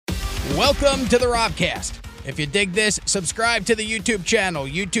Welcome to the Robcast. If you dig this, subscribe to the YouTube channel,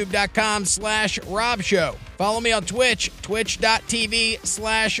 youtube.com/Rob Show. Follow me on Twitch,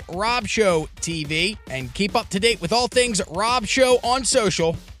 twitch.tv/Rob Show TV, and keep up to date with all things Rob Show on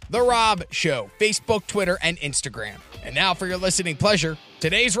social, The Rob Show, Facebook, Twitter, and Instagram. And now for your listening pleasure,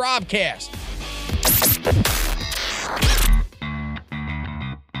 today's Robcast.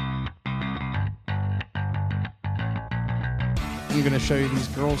 I'm going to show you these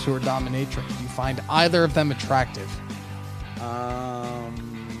girls who are dominatrix. Do you find either of them attractive?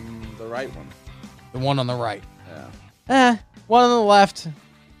 The right one. The one on the right. Yeah. One on the left.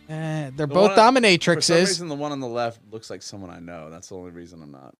 They're both dominatrixes. For some reason, the one on the left looks like someone I know. That's the only reason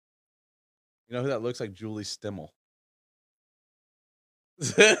I'm not. You know who that looks like? Julie Stimmel.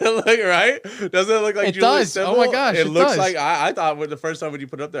 Does it look right? Doesn't it look like it Julie does. Stimmel? Oh my gosh, it looks does. like I thought when the first time when you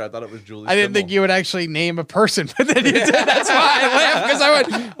put it up there, I thought it was Julie. I didn't think you would actually name a person, but then you did. That's why I laughed, because I went,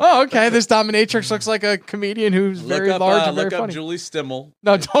 "Oh, okay, this dominatrix looks like a comedian who's very large and very look funny." up Julie Stimmel.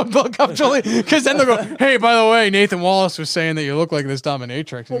 No, don't look up Julie, because then they'll go, "Hey, by the way, Nathan Wallace was saying that you look like this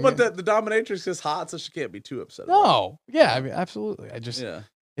dominatrix." Well, but the dominatrix is hot, so she can't be too upset. No, yeah, I mean, absolutely. Yeah.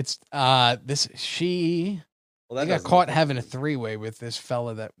 It's she. Well, I got caught having a three-way with this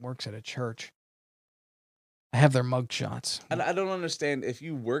fella that works at a church. I have their mug shots. I don't understand. If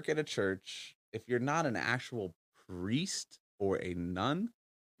you work at a church, if you're not an actual priest or a nun,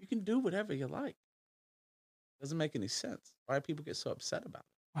 you can do whatever you like. Doesn't make any sense. Why do people get so upset about it?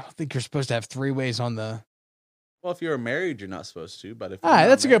 I don't think you're supposed to have three-ways on the... Well, if you're married, you're not supposed to. But if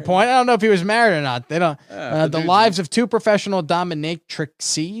that's a good point. I don't know if he was married or not. They don't. Yeah, the lives of two professional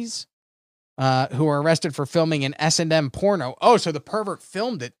dominatrixes who were arrested for filming an S&M porno. Oh, so the pervert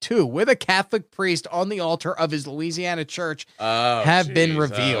filmed it too with a Catholic priest on the altar of his Louisiana church have been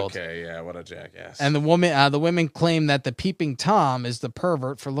revealed. Okay, yeah, what a jackass. And the women claim that the peeping Tom is the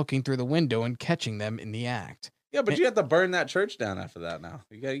pervert for looking through the window and catching them in the act. Yeah, but you have to burn that church down after that now.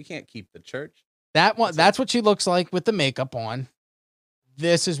 You can't keep the church. That's what she looks like with the makeup on.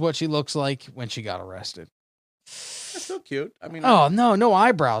 This is what she looks like when she got arrested. That's so cute. I mean, no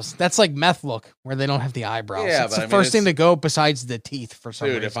eyebrows. That's like meth look, where they don't have the eyebrows. Yeah, it's the first thing to go besides the teeth for some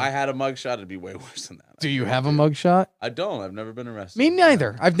reason. Dude, if I had a mugshot, it'd be way worse than that. Do you have a mugshot? I don't. I've never been arrested. Me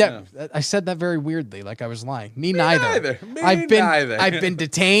neither. I said that very weirdly, like I was lying. Me neither. I've been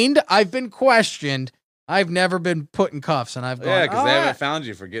detained. I've been questioned. I've never been put in cuffs, and I've gone. Yeah, because they haven't found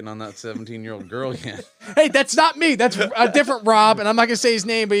you for getting on that 17-year-old girl yet. Hey, that's not me. That's a different Rob, and I'm not gonna say his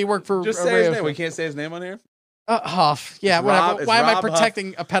name, but he worked for. Just say his name. We can't say his name on here. Huff. Yeah, whatever. Why am I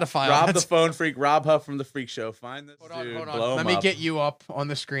protecting a pedophile? Rob the phone freak. Rob Huff from the Freak Show. Find this hold dude. on. Let me get you up on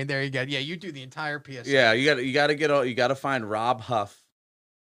the screen. There you go. Yeah, you do the entire PSA. Yeah, you gotta find Rob Huff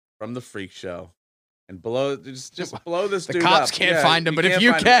from the Freak Show, and just blow this dude up. The cops can't find him, but if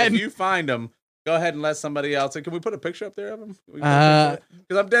you can, if you find him, go ahead and let somebody else. Can we put a picture up there of him? Because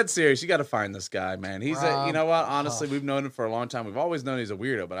I'm dead serious. You got to find this guy, man. He's you know what? Honestly, we've known him for a long time. We've always known he's a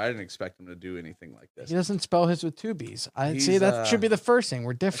weirdo, but I didn't expect him to do anything like this. He doesn't spell his with two B's. See, that should be the first thing.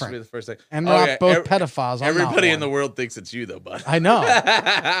 We're different. That should be the first thing. And we're not both pedophiles. Everybody in the world thinks it's you, though, bud. I know.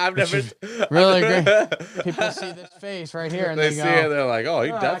 I've never really great. People see this face right here, and they see go, it. They're like, "Oh,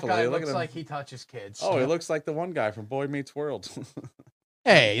 he definitely that guy look looks at him. like he touches kids." Oh, he looks like the one guy from Boy Meets World.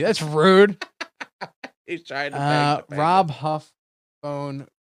 Hey, that's rude. He's trying to Rob Huff phone.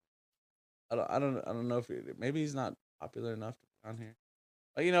 I don't know if maybe he's not popular enough to be on here.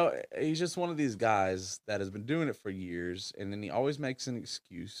 But, you know, he's just one of these guys that has been doing it for years, and then he always makes an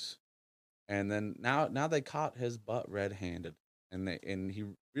excuse. And then now they caught his butt red-handed, and he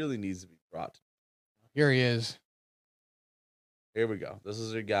really needs to be brought. Here he is. Here we go. This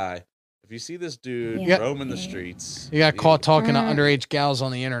is your guy. If you see this dude roaming the streets, he got caught talking to underage gals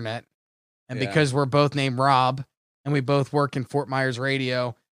on the internet. And because we're both named Rob, and we both work in Fort Myers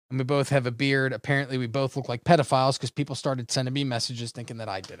radio, and we both have a beard, apparently we both look like pedophiles because people started sending me messages thinking that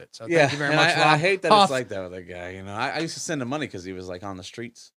I did it. So thank you very much, Rob. I hate that Huff. It's like that with that guy. You know, I used to send him money because he was like on the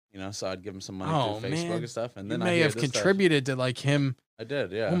streets. You know, so I'd give him some money through Facebook and stuff. And then you may have contributed to like him. I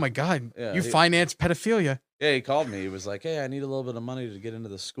did, yeah. Oh my God, yeah, you finance pedophilia. Yeah, he called me. He was like, "Hey, I need a little bit of money to get into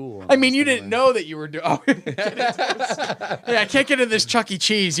the school." I mean, you didn't know that you were doing. Oh, yeah, I can't get into this Chuck E.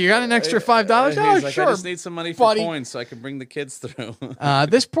 Cheese. You got an extra $5? Oh, like, sure. I just need some money for coins so I can bring the kids through.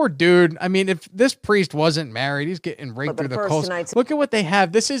 This poor dude. I mean, if this priest wasn't married, he's getting raked through the coals. Look at what they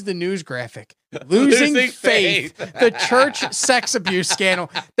have. This is the news graphic. Losing faith. The church sex abuse scandal.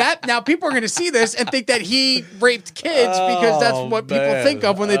 Now people are going to see this and think that he raped kids because that's what people think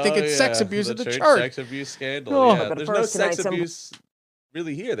of when they think it's sex abuse at the church. Sex abuse scandal. Yeah. There's no sex abuse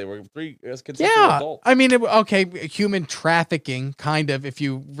really here. They were consensual adults. I mean, human trafficking, kind of, if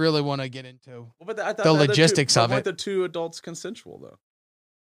you really want to get into the logistics of it. Weren't the two adults consensual, though?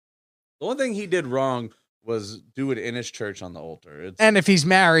 The only thing he did wrong was do it in his church on the altar. And if he's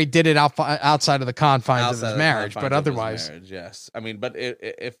married, did it outside of the confines of his marriage. But otherwise, yes. I mean, but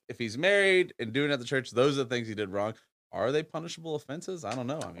if he's married and doing it at the church, those are the things he did wrong. Are they punishable offenses? I don't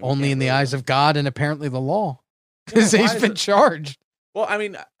know. I mean, only in the eyes of God and apparently the law, because he's been charged. Well, I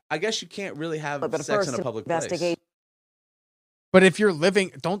mean, I guess you can't really have sex in a public place. But if you're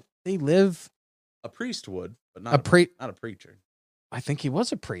living, don't they live? A priest would, but not a preacher. I think he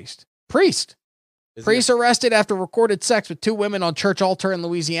was a priest. Priest arrested after recorded sex with 2 women on church altar in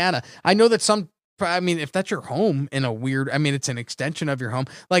Louisiana. I know that if that's your home in a weird, it's an extension of your home.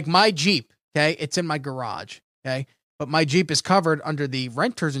 Like my Jeep, okay? It's in my garage, okay? But my Jeep is covered under the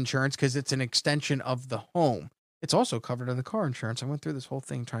renter's insurance because it's an extension of the home. It's also covered under the car insurance. I went through this whole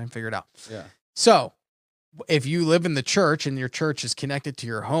thing trying to figure it out. Yeah. So if you live in the church and your church is connected to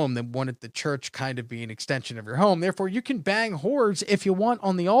your home, then wouldn't the church kind of be an extension of your home? Therefore, you can bang whores if you want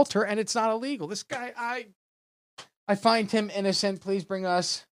on the altar, and it's not illegal. This guy, I find him innocent. Please bring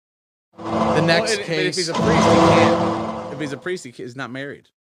us the next case. But if he's a priest, he can't. If he's a priest, he's not married.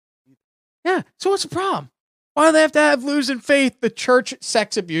 Yeah. So what's the problem? Why do they have to have losing faith? The church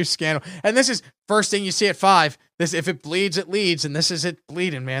sex abuse scandal. And this is first thing you see at 5. This, if it bleeds, it leads. And this is it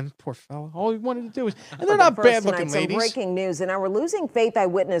bleeding, man. Poor fella. All he wanted to do was, and they're not bad looking ladies. Breaking news in our losing faith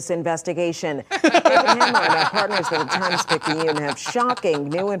eyewitness investigation. David Hammer and our partners at the Times-Picayune have shocking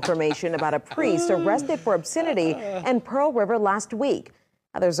new information about a priest arrested for obscenity in Pearl River last week.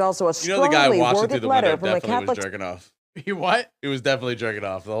 Now, there's also a strongly worded letter from a Catholic. Was jerking off. He what? He was definitely jerking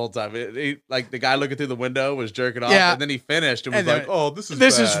off the whole time. Like the guy looking through the window was jerking off, and then he finished and was like, "Oh, this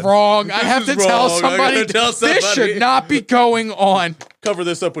is wrong. I have to tell somebody. This should not be going on. Cover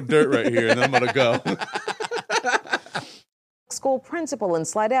this up with dirt right here, and then I'm gonna go." School principal in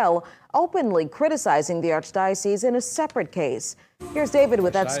Slidell openly criticizing the archdiocese in a separate case. Here's David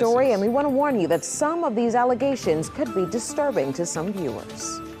with that story, and we want to warn you that some of these allegations could be disturbing to some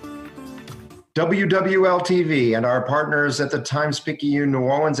viewers. WWL-TV and our partners at the Times-Picayune New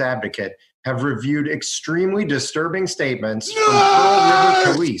Orleans Advocate have reviewed extremely disturbing statements from Pearl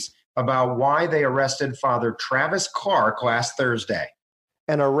River Police about why they arrested Father Travis Clark last Thursday.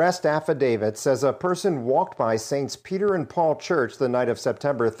 An arrest affidavit says a person walked by Saints Peter and Paul Church the night of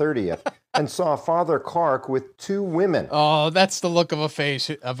September 30th and saw Father Clark with 2 women. Oh, that's the look of a face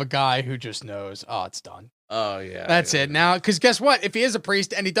of a guy who just knows, it's done. Oh, yeah. That's it. Now, because guess what? If he is a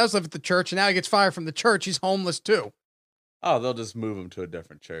priest and he does live at the church and now he gets fired from the church, he's homeless too. Oh, they'll just move him to a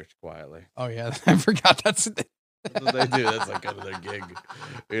different church quietly. Oh, yeah. I forgot that's what they do. That's like kind of their gig.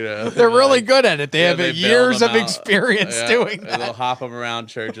 They're really good at it. They have years of experience doing that. They'll hop him around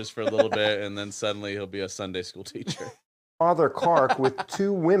churches for a little bit, and then suddenly he'll be a Sunday school teacher. Father Clark with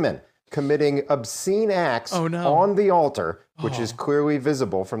 2 women committing obscene acts on the altar, which is clearly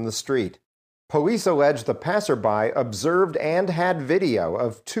visible from the street. Police allege the passerby observed and had video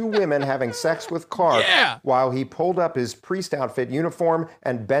of 2 women having sex with Clark while he pulled up his priest outfit uniform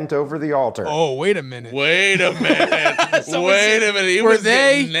and bent over the altar. Oh, wait a minute. Wait a minute. He was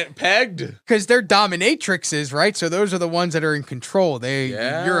getting pegged? Because they're dominatrixes, right? So those are the ones that are in control.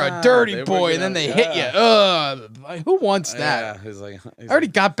 You're a dirty boy, and then they hit you. Who wants that? Yeah, I already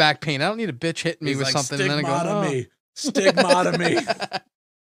got back pain. I don't need a bitch hitting me with something. And then I go, Stigmatomy.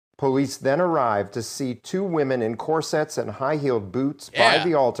 Police then arrived to see 2 women in corsets and high-heeled boots by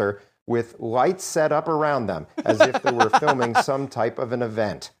the altar with lights set up around them as if they were filming some type of an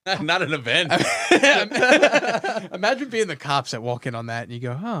event. Not an event. Imagine being the cops that walk in on that and you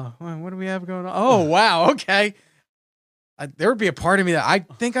go, what do we have going on? Oh, wow, okay. There would be a part of me that I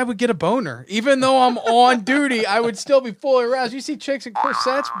think I would get a boner. Even though I'm on duty, I would still be fully aroused. You see chicks in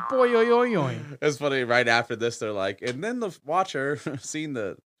corsets? Boy, yo. It's funny, right after this, they're like, and then the watcher seen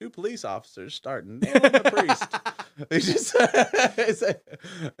the 2 police officers start nailing the priest. They just,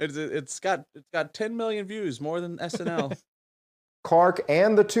 it's got 10 million views, more than SNL. Clark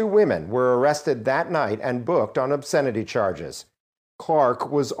and the 2 women were arrested that night and booked on obscenity charges.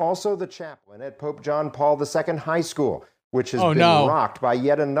 Clark was also the chaplain at Pope John Paul II High School, which has been rocked by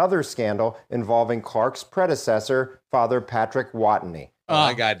yet another scandal involving Clark's predecessor, Father Patrick Watney.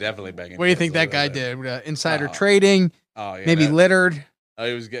 That guy definitely begging. What do you think that guy did? Insider trading? Maybe littered? Oh,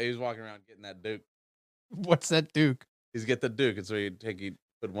 he was walking around getting that Duke. What's that Duke? He's get the Duke. It's where you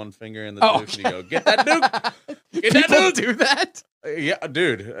put one finger in the Duke and you go, get that Duke. People do that? Yeah,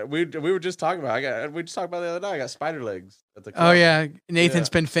 dude. We were just talking about. We just talked about it the other night. I got spider legs at the club. Oh yeah, Nathan's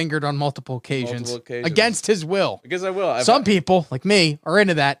been fingered on multiple occasions against his will. Because I will. Some people like me are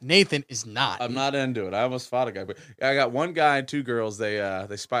into that. Nathan is not. I'm not into it. I almost fought a guy, but I got one guy and two girls. They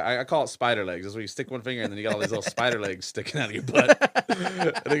I call it spider legs. That's where you stick one finger and then you got all these little spider legs sticking out of your butt.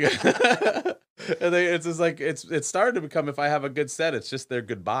 It's just like it's started to become, if I have a good set, it's just their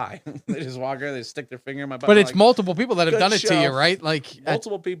goodbye. They just walk in, they stick their finger in my butt. But it's multiple people that have done it to you, right? Like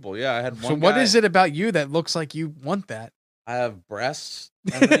multiple people. Yeah, I had one. So what is it about you that looks like you want that? I have breasts.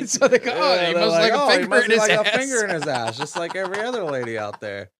 So they go, he must like a finger in his ass, just like every other lady out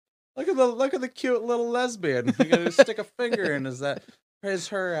there. Look at the cute little lesbian. You gotta stick a finger in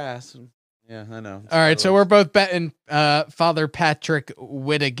her ass. Yeah, I know. All right, so we're both betting Father Patrick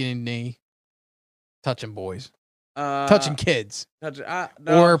Whittigan touching boys, touching kids, no.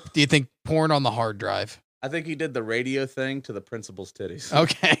 Or do you think porn on the hard drive? I think he did the radio thing to the principal's titties.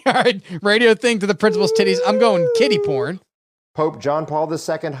 Okay, all right, radio thing to the principal's titties. I'm going kitty porn. Pope John Paul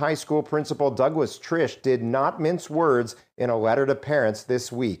II high school principal Douglas Trish did not mince words in a letter to parents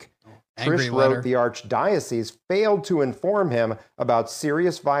this week. Trish wrote the archdiocese failed to inform him about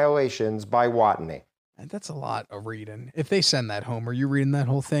serious violations by Watney. That's a lot of reading. If they send that home, are you reading that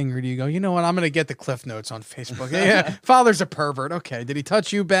whole thing, or do you go, you know what, I'm going to get the Cliff Notes on Facebook. Yeah, father's a pervert. Okay, did he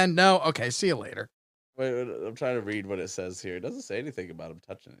touch you, Ben? No? Okay, see you later. Wait, I'm trying to read what it says here. It doesn't say anything about him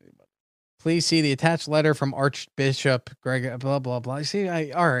touching anybody. Please see the attached letter from Archbishop Greg, blah, blah, blah. See,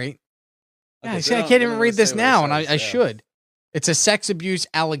 all right. Yeah, okay, I can't even read this now, and I should. It's a sex abuse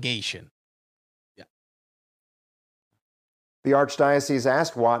allegation. Yeah. The Archdiocese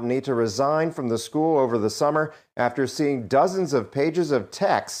asked Watney to resign from the school over the summer after seeing dozens of pages of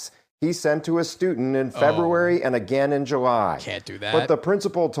texts he sent to a student in February and again in July. Can't do that. But the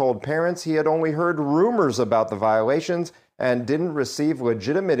principal told parents he had only heard rumors about the violations and didn't receive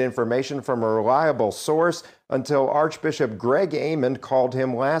legitimate information from a reliable source until Archbishop Greg Amond called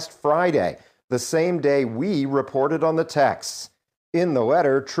him last Friday, the same day we reported on the texts. In the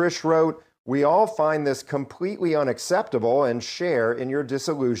letter, Trish wrote, "We all find this completely unacceptable and share in your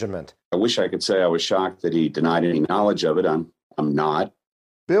disillusionment." I wish I could say I was shocked that he denied any knowledge of it. I'm not.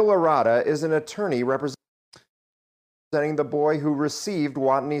 Bill Arata is an attorney representing the boy who received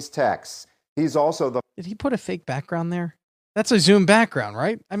Watney's texts. He's also the... Did he put a fake background there? That's a Zoom background,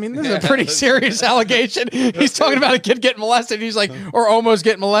 right? I mean, this is a pretty serious allegation. He's talking about a kid getting molested. He's like, or almost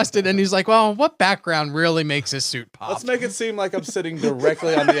getting molested. And he's like, well, what background really makes his suit pop? Let's make it seem like I'm sitting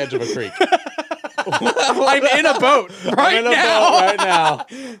directly on the edge of a creek. I'm in a boat right now.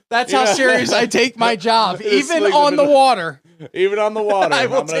 That's how serious I take my job. Even on the water. Even on the water. I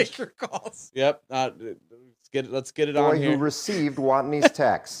will take your calls. Yep. Let's get it on here. Boy who received Watney's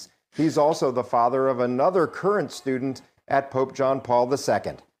texts. He's also the father of another current student at Pope John Paul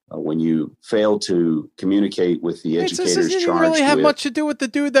II. When you fail to communicate with the educators charged with... It didn't really have much to do with the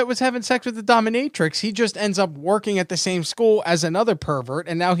dude that was having sex with the dominatrix. He just ends up working at the same school as another pervert,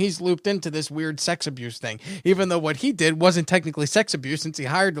 and now he's looped into this weird sex abuse thing, even though what he did wasn't technically sex abuse since he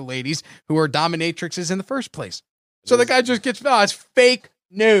hired the ladies who are dominatrixes in the first place. So the guy just gets... it's fake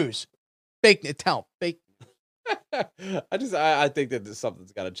news. Fake news. I think that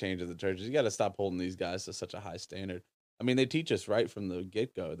something's got to change in the churches. You got to stop holding these guys to such a high standard. I mean, they teach us right from the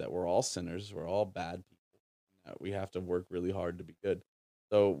get-go that we're all sinners. We're all bad people. We have to work really hard to be good.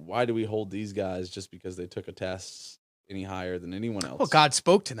 So why do we hold these guys just because they took a test any higher than anyone else? Well, God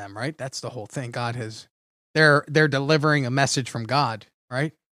spoke to them, right? That's the whole thing. God has... They're delivering a message from God,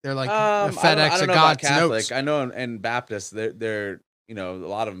 right? They're like FedEx of God's notes. I know in Baptists, they're a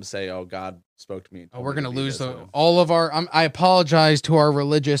lot of them say, "Oh, God spoke to me." We're going to lose all of our... I apologize to our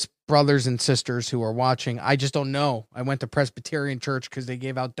religious brothers and sisters who are watching. I just don't know. I went to Presbyterian church because they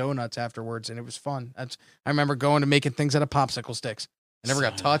gave out donuts afterwards, and it was fun. I remember going to making things out of popsicle sticks. I never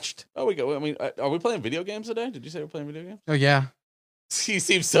got touched. Oh, we go. I mean, are we playing video games today? Did you say we're playing video games? Oh yeah. He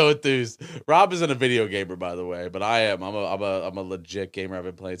seems so enthused. Rob isn't a video gamer, by the way, but I am. I'm a legit gamer. I've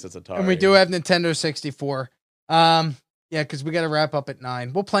been playing since Atari. And we do have Nintendo 64. Yeah, because we got to wrap up at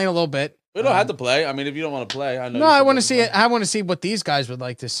 9. We'll play in a little bit. We don't have to play. I mean, if you don't want to play, I know. No, I want to see it. I want to see what these guys would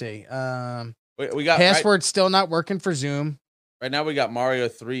like to see. We got password still not working for Zoom. Right now, we got Mario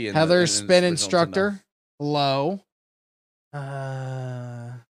 3. Heather's spin instructor. Low.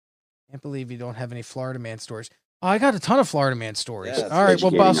 Can't believe you don't have any Florida Man stories. Oh, I got a ton of Florida Man stories. Yeah, all right,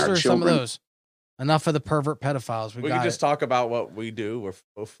 we'll bust through some of those. Enough of the pervert pedophiles. We can just talk about what we do. We're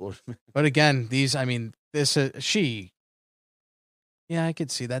both Florida Men. But again, she. Yeah, I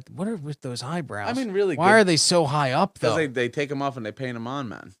could see that. What are with those eyebrows? I mean, really, why are they so high up, though? Because they take them off and they paint them on,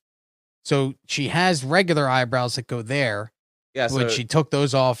 man. So she has regular eyebrows that go there. Yeah, so she took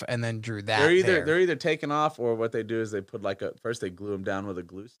those off and then drew that. They're either taken off, or what they do is they put first they glue them down with a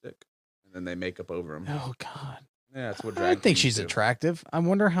glue stick, and then they make up over them. Oh God. Yeah, that's what I think she's attractive. I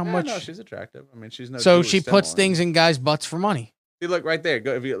wonder how much. No, she's attractive. I mean, she's no. So she puts things in guys' butts for money. You look right there.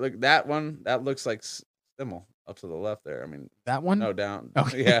 If you look that one, that looks like Stimmel up to the left there. I mean, that one? No, down.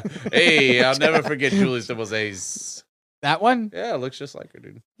 Okay. Yeah. Hey, I'll never forget Julie Stimmel's ace. That one? Yeah, it looks just like her,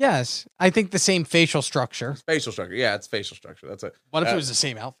 dude. Yes. I think the same facial structure. Facial structure. Yeah, it's facial structure. That's it. What if it was the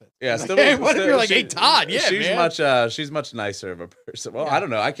same outfit? Yeah, what if you're like, hey, Todd? Yeah, she's much nicer of a person. Well, yeah. I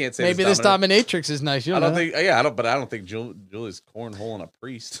don't know. I can't say maybe this dominatrix is nice. I don't think. Yeah, I don't think Julie's cornholing a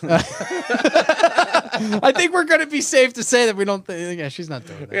priest. I think we're gonna be safe to say that we don't think. Yeah, she's not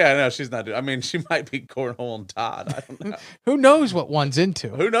doing that. Yeah, no, she's not doing. I mean, she might be cornholing Todd. I don't know. Who knows what one's into?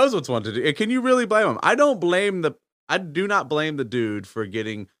 Who knows what's one to do? Can you really blame him? I do not blame the dude for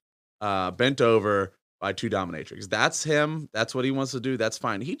getting bent over by two dominatrix. That's him. That's what he wants to do. That's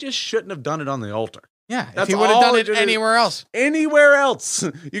fine. He just shouldn't have done it on the altar. Yeah, if he would have done it anywhere else. Anywhere else.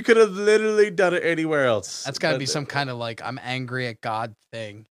 You could have literally done it anywhere else. That's got to be some kind of like, I'm angry at God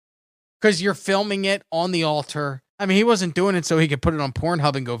thing. Because you're filming it on the altar. I mean, he wasn't doing it so he could put it on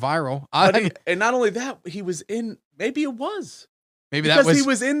Pornhub and go viral. And not only that, he was in, maybe it was. Maybe because that was. He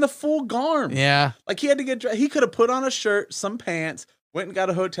was in the full garb. Yeah. Like he had to get dressed. He could have put on a shirt, some pants, went and got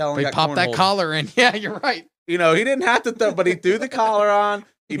a hotel and got popped that collar in. Yeah, you're right. You know, he didn't have to, but he threw the collar on.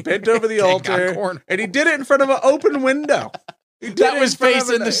 He bent over the altar, and he did it in front of an open window. That was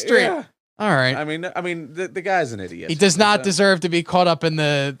facing the street. Yeah. All right. I mean, the guy's an idiot. He does not deserve to be caught up in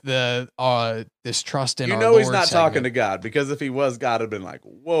the distrust in. You know, he's not talking to God, because if he was, God had been like,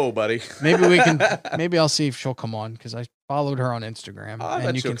 "Whoa, buddy." Maybe I'll see if she'll come on, because I followed her on Instagram,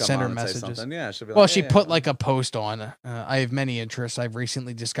 and you can send her messages. Yeah, she'll be like, well, she put like a post on. I have many interests. I've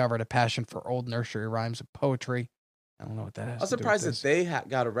recently discovered a passion for old nursery rhymes and poetry. I don't know what that is. I'm surprised that they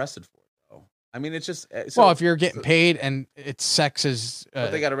got arrested for it, though. I mean, it's just if you're getting paid and it's sex is.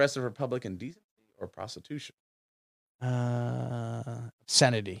 But they got arrested for public indecency or prostitution.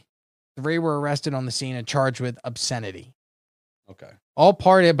 Obscenity. 3 were arrested on the scene and charged with obscenity. Okay.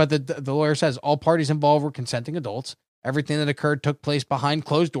 But the lawyer says all parties involved were consenting adults. Everything that occurred took place behind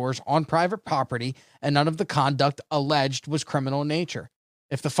closed doors on private property, and none of the conduct alleged was criminal in nature.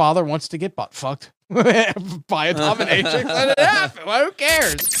 If the father wants to get butt fucked by a dominatrix, let it happen. Well, who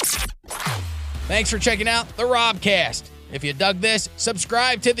cares? Thanks for checking out the Robcast. If you dug this,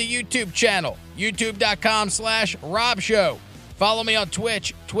 subscribe to the YouTube channel, youtube.com/Rob Show. Follow me on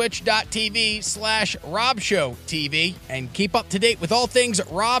Twitch, twitch.tv/Rob Show TV, and keep up to date with all things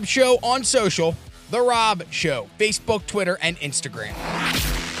Rob Show on social, The Rob Show, Facebook, Twitter, and Instagram.